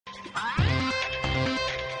All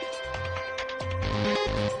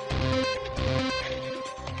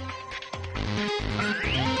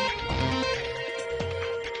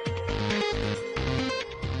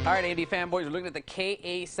right, AMD fanboys, we're looking at the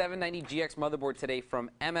KA790GX motherboard today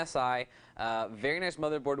from MSI. Very nice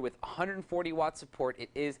motherboard with 140 watt support. It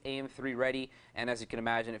is AM3 ready, and as you can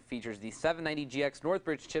imagine, it features the 790GX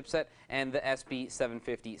Northbridge chipset and the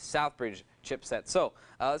SB750 Southbridge chipset. So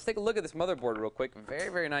let's take a look at this motherboard real quick. Very,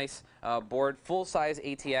 very nice board, full-size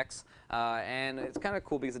ATX, and it's kind of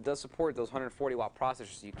cool because it does support those 140 watt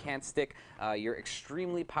processors. So you can stick your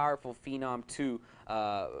extremely powerful Phenom 2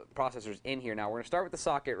 processors in here. Now we're going to start with the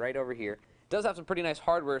socket right over here. It does have some pretty nice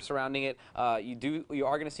hardware surrounding it. You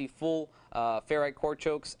are going to see full ferrite core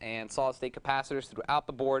chokes and solid-state capacitors throughout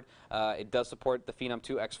the board. It does support the Phenom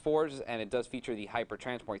 2 X4s, and it does feature the Hyper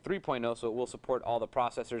Transport 3.0, so it will support all the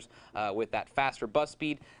processors with that faster bus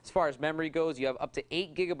speed. As far as memory goes, you have up to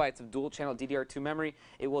 8 gigabytes of dual-channel DDR2 memory.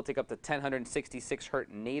 It will take up to 1066 Hz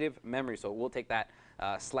native memory, so it will take that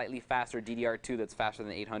slightly faster DDR2 that's faster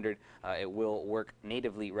than 800. It will work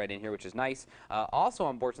natively right in here, which is nice. Also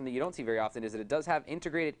on board, something you don't see very often is that it does have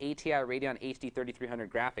integrated ATI Radeon HD 3300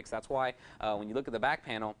 graphics. That's why when you look at the back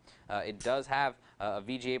panel, it does have a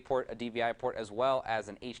VGA port, a DVI port, as well as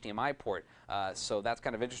an HDMI port. So that's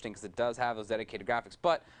kind of interesting because it does have those dedicated graphics.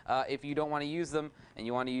 But if you don't want to use them and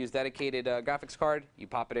you want to use dedicated graphics card, you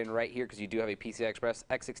pop it in right here because you do have a PCI Express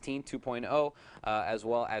X16 2.0 as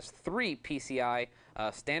well as 3 PCI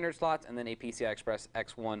standard slots, and then a PCI Express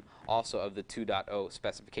X1 also of the 2.0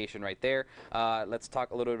 specification right there. Let's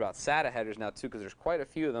talk a little bit about SATA headers now too, because there's quite a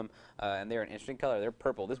few of them, and they're an interesting color. They're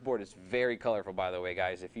purple. This board is very colorful, by the way,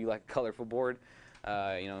 guys. If you like a colorful board,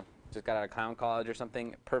 you know, just got out of clown college or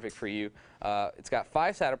something, perfect for you. It's got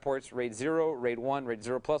 5 SATA ports. RAID 0, RAID 1, RAID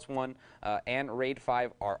 0 plus 1, and RAID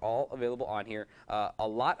 5 are all available on here. A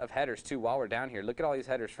lot of headers too while we're down here. Look at all these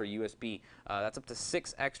headers for USB. That's up to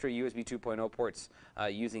 6 extra USB 2.0 ports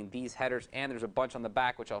using these headers, and there's a bunch on the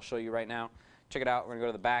back, which I'll show you right now. Check it out. We're going to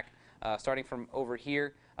go to the back. Starting from over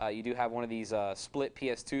here, you do have one of these split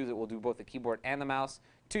PS2s that will do both the keyboard and the mouse.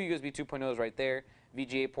 2 USB 2.0s right there,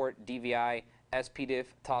 VGA port, DVI, SPDIF,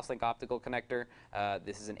 Toslink optical connector.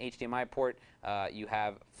 This is an HDMI port. You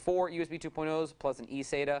have 4 USB 2.0s plus an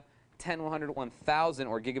eSATA, 10/100 1000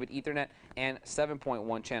 or gigabit Ethernet, and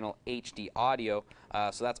 7.1 channel HD audio.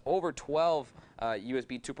 So that's over 12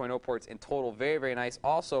 USB 2.0 ports in total. Very, very nice.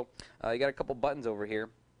 Also, you got a couple buttons over here.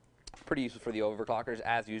 Pretty useful for the overclockers.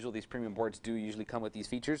 As usual, these premium boards do usually come with these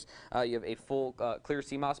features. You have a full clear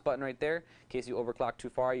CMOS button right there. In case you overclock too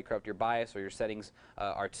far, you corrupt your BIOS, or your settings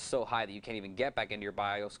are so high that you can't even get back into your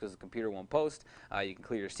BIOS because the computer won't post. You can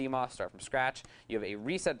clear your CMOS, start from scratch. You have a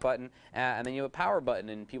reset button, and then you have a power button,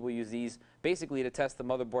 and people use these basically to test the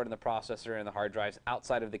motherboard and the processor and the hard drives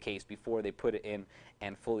outside of the case before they put it in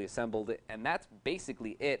and fully assembled it. And that's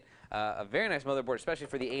basically it. A very nice motherboard, especially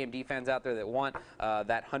for the AMD fans out there that want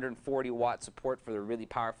that 140 watt support for the really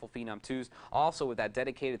powerful Phenom 2s. Also with that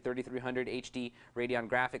dedicated 3300 HD Radeon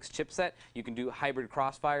graphics chipset, you can do hybrid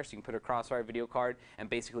Crossfire, so you can put a Crossfire video card and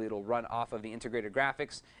basically it'll run off of the integrated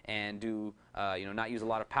graphics and do, you know, not use a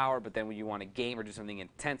lot of power, but then when you want to game or do something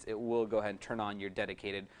intense, it will go ahead and turn on your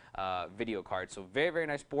dedicated video card. So very, very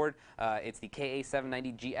nice board. It's the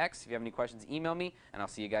KA790GX. If you have any questions, email me, and I'll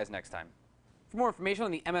see you guys next time. For more information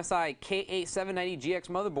on the MSI KA790GX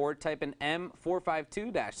motherboard, type in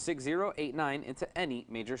M452-6089 into any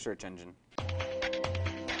major search engine.